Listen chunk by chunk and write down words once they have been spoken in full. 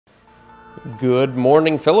Good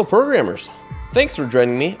morning, fellow programmers. Thanks for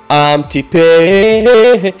joining me. I'm T-Pain,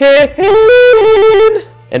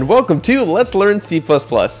 and welcome to Let's Learn C++.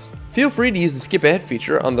 Feel free to use the skip ahead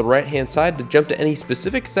feature on the right-hand side to jump to any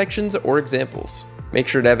specific sections or examples. Make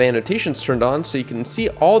sure to have annotations turned on so you can see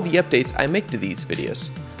all the updates I make to these videos.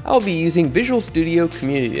 I'll be using Visual Studio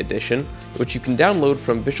Community Edition, which you can download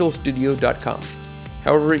from visualstudio.com.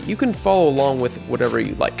 However, you can follow along with whatever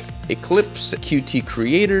you like. Eclipse, Qt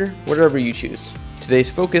Creator, whatever you choose. Today's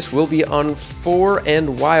focus will be on for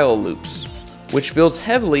and while loops, which builds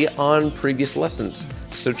heavily on previous lessons,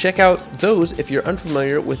 so check out those if you're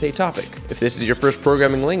unfamiliar with a topic. If this is your first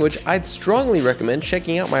programming language, I'd strongly recommend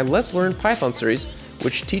checking out my Let's Learn Python series,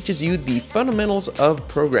 which teaches you the fundamentals of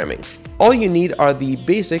programming. All you need are the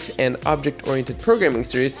basics and object-oriented programming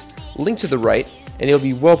series, linked to the right, and you'll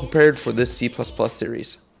be well prepared for this C++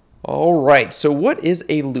 series. Alright, so what is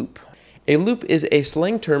a loop? A loop is a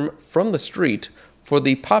slang term from the street for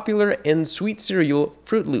the popular and sweet cereal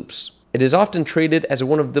Fruit Loops. It is often traded as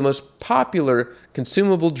one of the most popular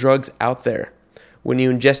consumable drugs out there. When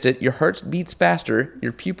you ingest it, your heart beats faster,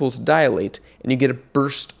 your pupils dilate, and you get a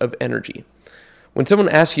burst of energy. When someone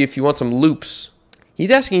asks you if you want some loops,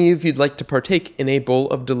 he's asking you if you'd like to partake in a bowl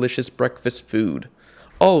of delicious breakfast food.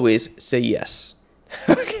 Always say yes.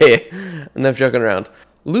 Okay, enough joking around.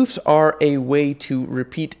 Loops are a way to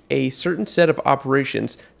repeat a certain set of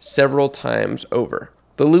operations several times over.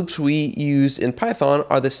 The loops we use in Python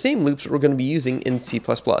are the same loops we're going to be using in C++.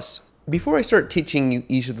 Before I start teaching you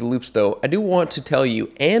each of the loops though, I do want to tell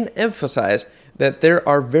you and emphasize that there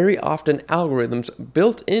are very often algorithms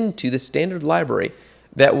built into the standard library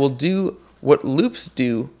that will do what loops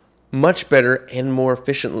do much better and more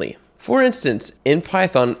efficiently. For instance, in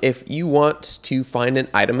Python, if you want to find an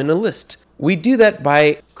item in a list, we do that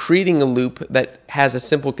by creating a loop that has a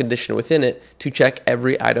simple condition within it to check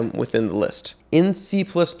every item within the list. In C++,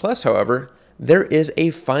 however, there is a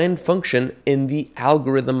find function in the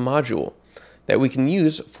algorithm module that we can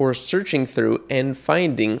use for searching through and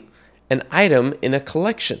finding an item in a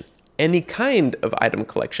collection. Any kind of item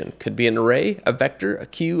collection. Could be an array, a vector, a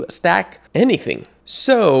queue, a stack, anything.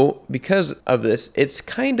 So, because of this, it's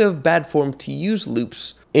kind of bad form to use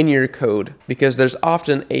loops in your code because there's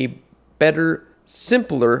often a better,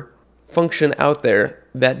 simpler function out there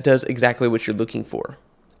that does exactly what you're looking for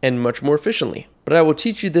and much more efficiently. But I will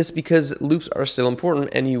teach you this because loops are still important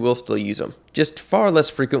and you will still use them, just far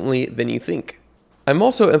less frequently than you think. I'm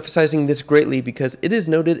also emphasizing this greatly because it is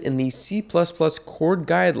noted in the C++ Core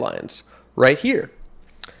Guidelines right here.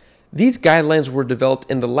 These guidelines were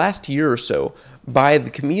developed in the last year or so by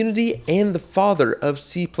the community and the father of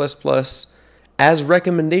C++ as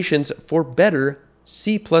recommendations for better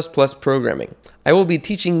C++ programming. I will be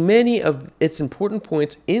teaching many of its important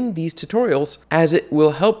points in these tutorials as it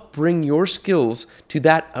will help bring your skills to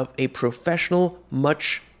that of a professional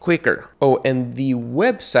much quicker. Oh, and the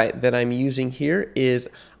website that I'm using here is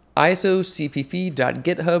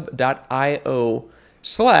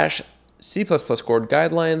isocpp.github.io/C++ Core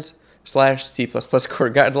Guidelines/C++ Core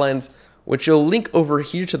Guidelines, which you'll link over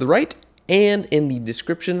here to the right and in the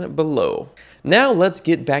description below. Now let's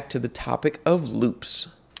get back to the topic of loops.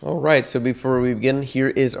 Alright, so before we begin, here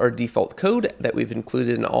is our default code that we've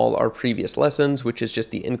included in all our previous lessons, which is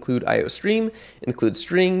just the include IO stream, include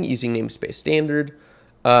string using namespace standard,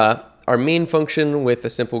 our main function with a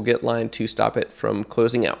simple get line to stop it from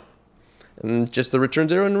closing out, and just the return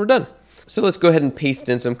 0 and we're done. So let's go ahead and paste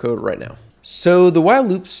in some code right now. So the while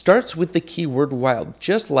loop starts with the keyword while,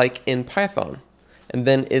 just like in Python, and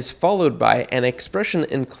then is followed by an expression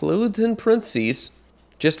enclosed in parentheses,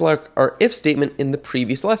 just like our if statement in the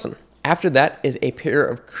previous lesson. After that is a pair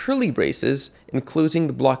of curly braces enclosing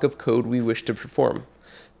the block of code we wish to perform.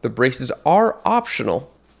 The braces are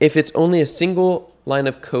optional if it's only a single line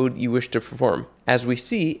of code you wish to perform, as we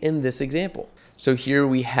see in this example. So here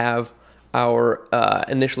we have our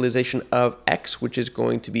initialization of x, which is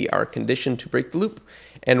going to be our condition to break the loop,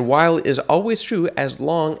 and while is always true as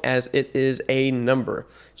long as it is a number.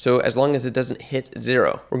 So as long as it doesn't hit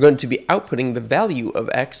 0. We're going to be outputting the value of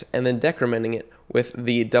x and then decrementing it with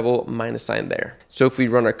the double minus sign there. So if we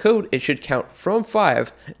run our code, it should count from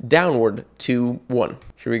 5 downward to 1.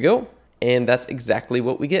 Here we go, and that's exactly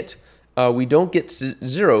what we get. We don't get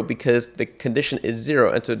 0 because the condition is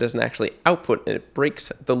 0, and so it doesn't actually output, and it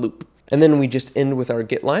breaks the loop. And then we just end with our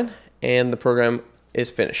get line, and the program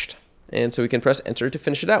is finished. And so we can press enter to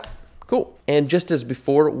finish it out. Cool. And just as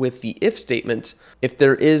before with the if statement, if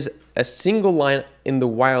there is a single line in the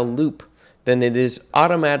while loop, then it is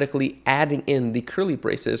automatically adding in the curly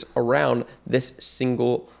braces around this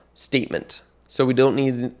single statement. so we don't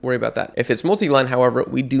need to worry about that. If it's multi-line, however,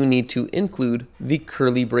 we do need to include the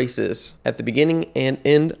curly braces at the beginning and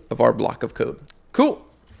end of our block of code. Cool.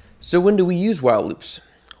 So when do we use while loops?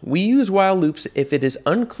 We use while loops if it is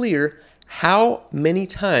unclear how many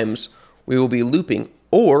times we will be looping,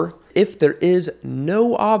 or if there is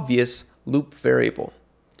no obvious loop variable.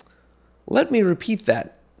 Let me repeat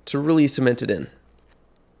that to really cement it in.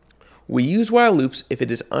 We use while loops if it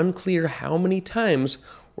is unclear how many times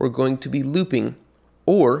we're going to be looping,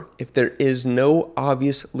 or if there is no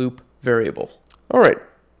obvious loop variable. All right,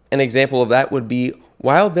 an example of that would be,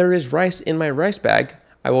 while there is rice in my rice bag,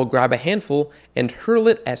 I will grab a handful and hurl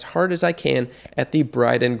it as hard as I can at the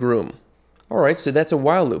bride and groom. All right, so that's a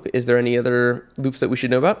while loop. Is there any other loops that we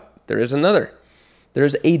should know about? There is another.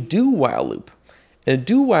 There's a do while loop. And a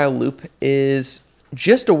do while loop is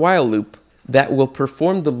just a while loop that will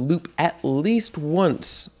perform the loop at least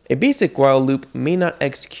once. A basic while loop may not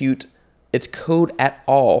execute its code at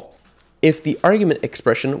all if the argument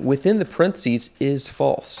expression within the parentheses is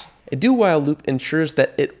false. A do while loop ensures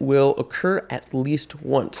that it will occur at least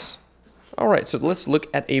once. All right, so let's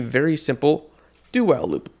look at a very simple do while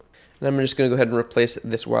loop. And I'm just going to go ahead and replace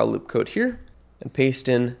this while loop code here and paste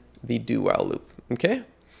in the do while loop, okay?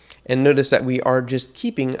 And notice that we are just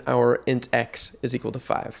keeping our int x is equal to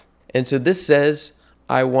 5. And so this says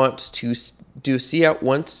I want to do cout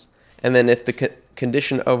once, and then if the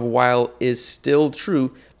condition of while is still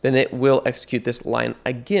true, then it will execute this line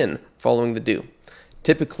again following the do.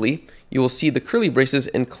 Typically, you will see the curly braces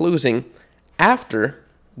enclosing after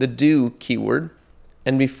the do keyword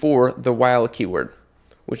and before the while keyword,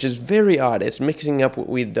 which is very odd. It's mixing up what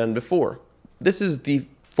we'd done before. This is the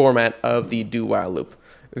format of the do while loop.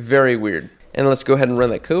 Very weird. And let's go ahead and run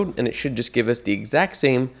that code, and it should just give us the exact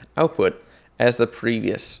same output as the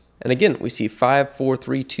previous. And again, we see 5, 4,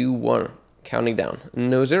 3, 2, 1, counting down,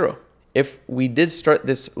 no 0. If we did start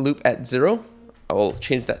this loop at 0, I will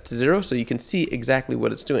change that to 0 so you can see exactly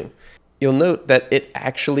what it's doing. You'll note that it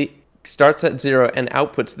actually starts at 0 and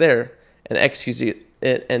outputs there and executes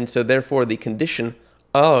it, and so therefore the condition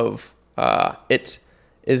of it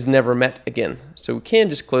is never met again. So we can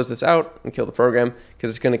just close this out and kill the program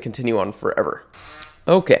because it's going to continue on forever.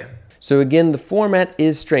 Okay, so again, the format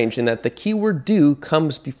is strange in that the keyword do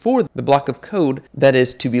comes before the block of code that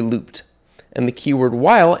is to be looped, and the keyword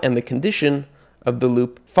while and the condition of the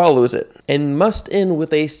loop follows it and must end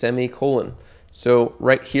with a semicolon. So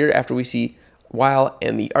right here, after we see while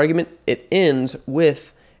and the argument, it ends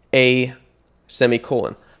with a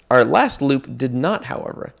semicolon. Our last loop did not,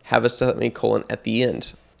 however, have a semicolon at the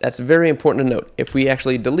end. That's very important to note. If we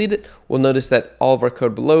actually delete it, we'll notice that all of our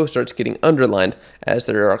code below starts getting underlined as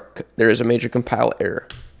there is a major compile error.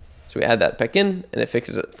 So we add that back in and it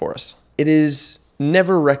fixes it for us. It is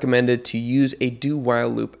never recommended to use a do while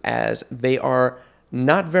loop as they are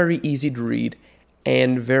not very easy to read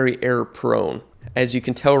and very error prone. As you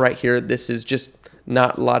can tell right here, this is just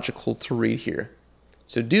not logical to read here.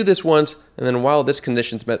 So do this once, and then while this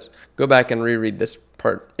condition's met, go back and reread this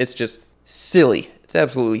part. It's just silly. It's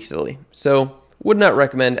absolutely silly. So would not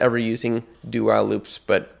recommend ever using do while loops,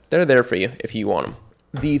 but they're there for you if you want them.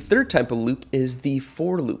 The third type of loop is the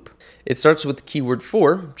for loop. It starts with the keyword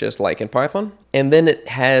for, just like in Python, and then it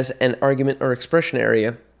has an argument or expression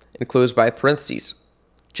area enclosed by parentheses,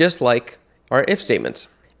 just like our if statements.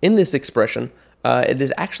 In this expression, it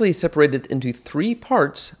is actually separated into 3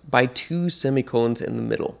 parts by 2 semicolons in the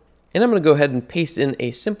middle. And I'm going to go ahead and paste in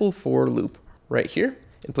a simple for loop right here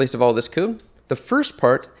in place of all this code. The first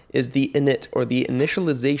part is the init, or the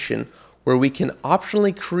initialization, where we can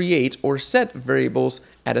optionally create or set variables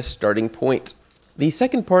at a starting point. The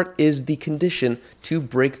second part is the condition to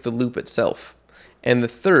break the loop itself. And the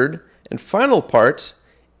third and final part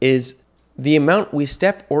is the amount we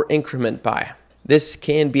step or increment by. This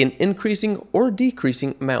can be an increasing or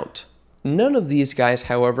decreasing amount. None of these guys,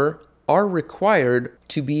 however, are required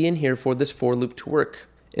to be in here for this for loop to work.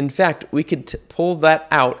 In fact, we could pull that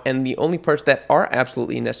out, and the only parts that are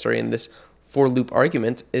absolutely necessary in this for loop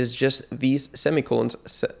argument is just these semicolons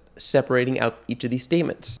separating out each of these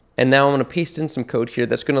statements. And now I'm going to paste in some code here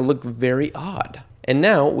that's going to look very odd. And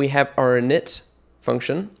now we have our init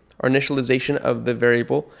function, our initialization of the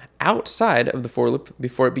variable outside of the for loop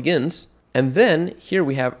before it begins. And then here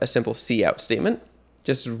we have a simple cout statement,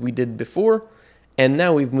 just as we did before. And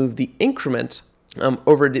now we've moved the increment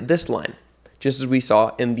over to this line, just as we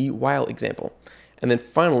saw in the while example. And then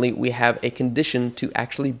finally, we have a condition to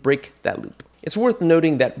actually break that loop. It's worth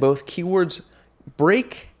noting that both keywords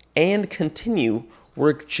break and continue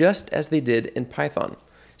work just as they did in Python.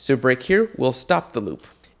 So break here will stop the loop.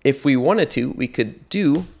 If we wanted to, we could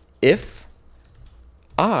do if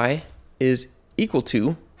I is equal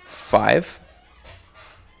to 5.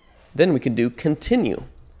 Then we can do continue.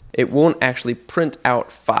 It won't actually print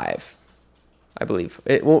out 5, I believe.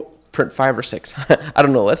 It won't print 5 or 6. I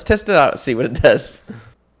don't know. Let's test it out and see what it does.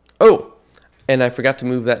 Oh, and I forgot to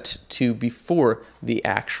move that to before the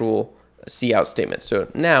actual cout statement. So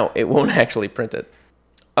now it won't actually print it.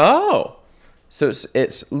 Oh, so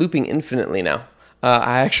it's looping infinitely now.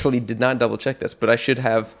 I actually did not double check this, but I should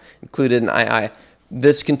have included an II.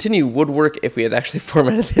 This continue would work if we had actually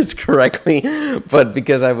formatted this correctly, but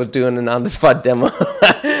because I was doing an on-the-spot demo,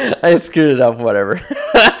 I screwed it up, whatever.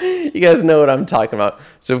 You guys know what I'm talking about.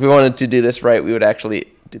 So if we wanted to do this right, we would actually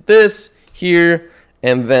do this here,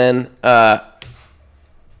 and then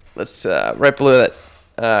let's right below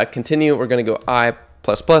that continue, we're going to go I++,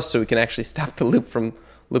 so we can actually stop the loop from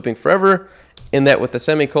looping forever. In that with the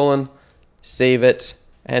semicolon, save it,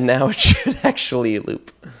 and now it should actually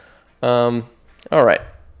loop. All right,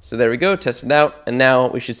 so there we go, test it out, and now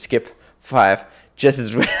we should skip 5, just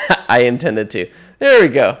as I intended to. There we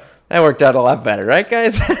go. That worked out a lot better, right,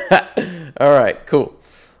 guys? All right, cool.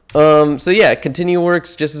 So yeah, continue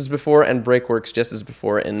works just as before, and break works just as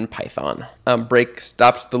before in Python. Break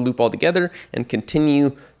stops the loop altogether, and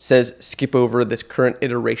continue says skip over this current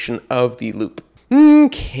iteration of the loop.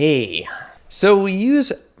 Okay, so we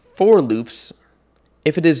use for loops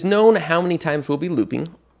if it is known how many times we'll be looping,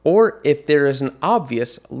 or if there is an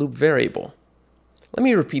obvious loop variable. Let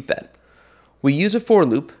me repeat that. We use a for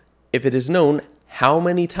loop if it is known how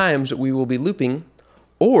many times we will be looping,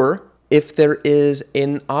 or if there is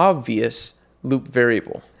an obvious loop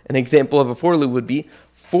variable. An example of a for loop would be,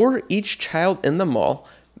 for each child in the mall,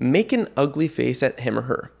 make an ugly face at him or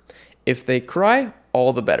her. If they cry,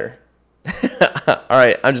 all the better. All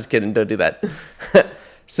right, I'm just kidding, don't do that.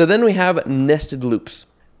 So then we have nested loops.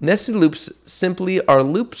 Nested loops simply are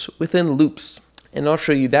loops within loops, and I'll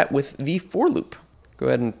show you that with the for loop. Go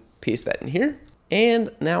ahead and paste that in here, and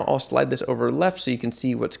now I'll slide this over left so you can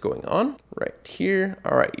see what's going on right here.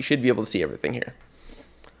 All right, you should be able to see everything here.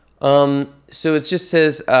 So it just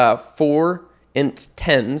says for int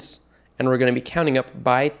tens, and we're going to be counting up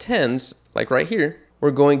by tens, like right here. We're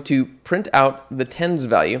going to print out the tens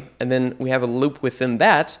value, and then we have a loop within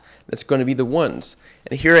that that's going to be the ones.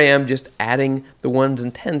 And here I am just adding the ones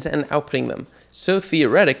and tens and outputting them. So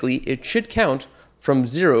theoretically, it should count from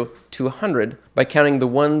 0 to 100 by counting the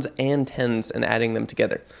ones and tens and adding them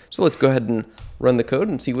together. So let's go ahead and run the code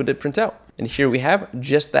and see what it prints out. And here we have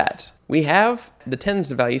just that. We have the tens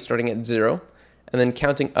value starting at 0, and then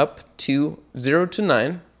counting up to 0 to 9,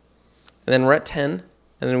 and then we're at 10,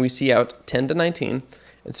 and then we see out 10 to 19,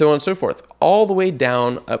 and so on and so forth, all the way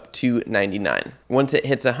down up to 99. Once it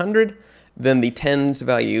hits 100, then the tens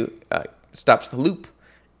value stops the loop,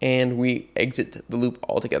 and we exit the loop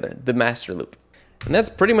altogether, the master loop. And that's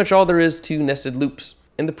pretty much all there is to nested loops.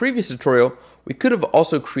 In the previous tutorial, we could have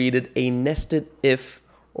also created a nested if,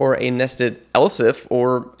 or a nested else if,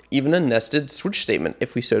 or even a nested switch statement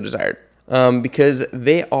if we so desired, because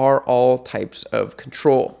they are all types of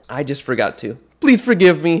control. I just forgot to. Please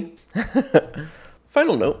forgive me.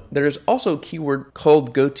 Final note, there is also a keyword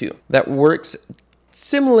called goto that works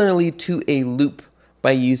similarly to a loop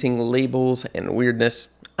by using labels and weirdness.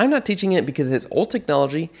 I'm not teaching it because it's old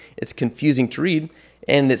technology, it's confusing to read,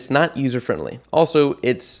 and it's not user-friendly. Also,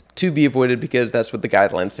 it's to be avoided because that's what the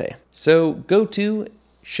guidelines say. So goto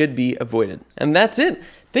should be avoided. And that's it.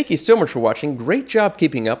 Thank you so much for watching. Great job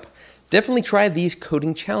keeping up. Definitely try these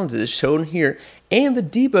coding challenges shown here and the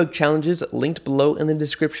debug challenges linked below in the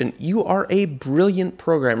description. You are a brilliant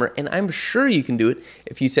programmer, and I'm sure you can do it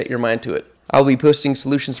if you set your mind to it. I'll be posting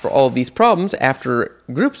solutions for all of these problems after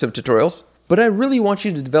groups of tutorials, but I really want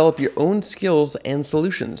you to develop your own skills and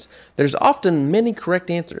solutions. There's often many correct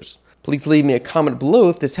answers. Please leave me a comment below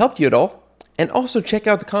if this helped you at all, and also check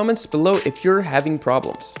out the comments below if you're having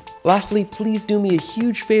problems. Lastly, please do me a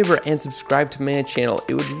huge favor and subscribe to my channel.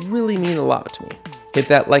 It would really mean a lot to me. Hit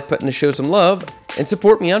that like button to show some love, and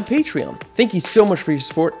support me on Patreon. Thank you so much for your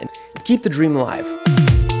support, and keep the dream alive.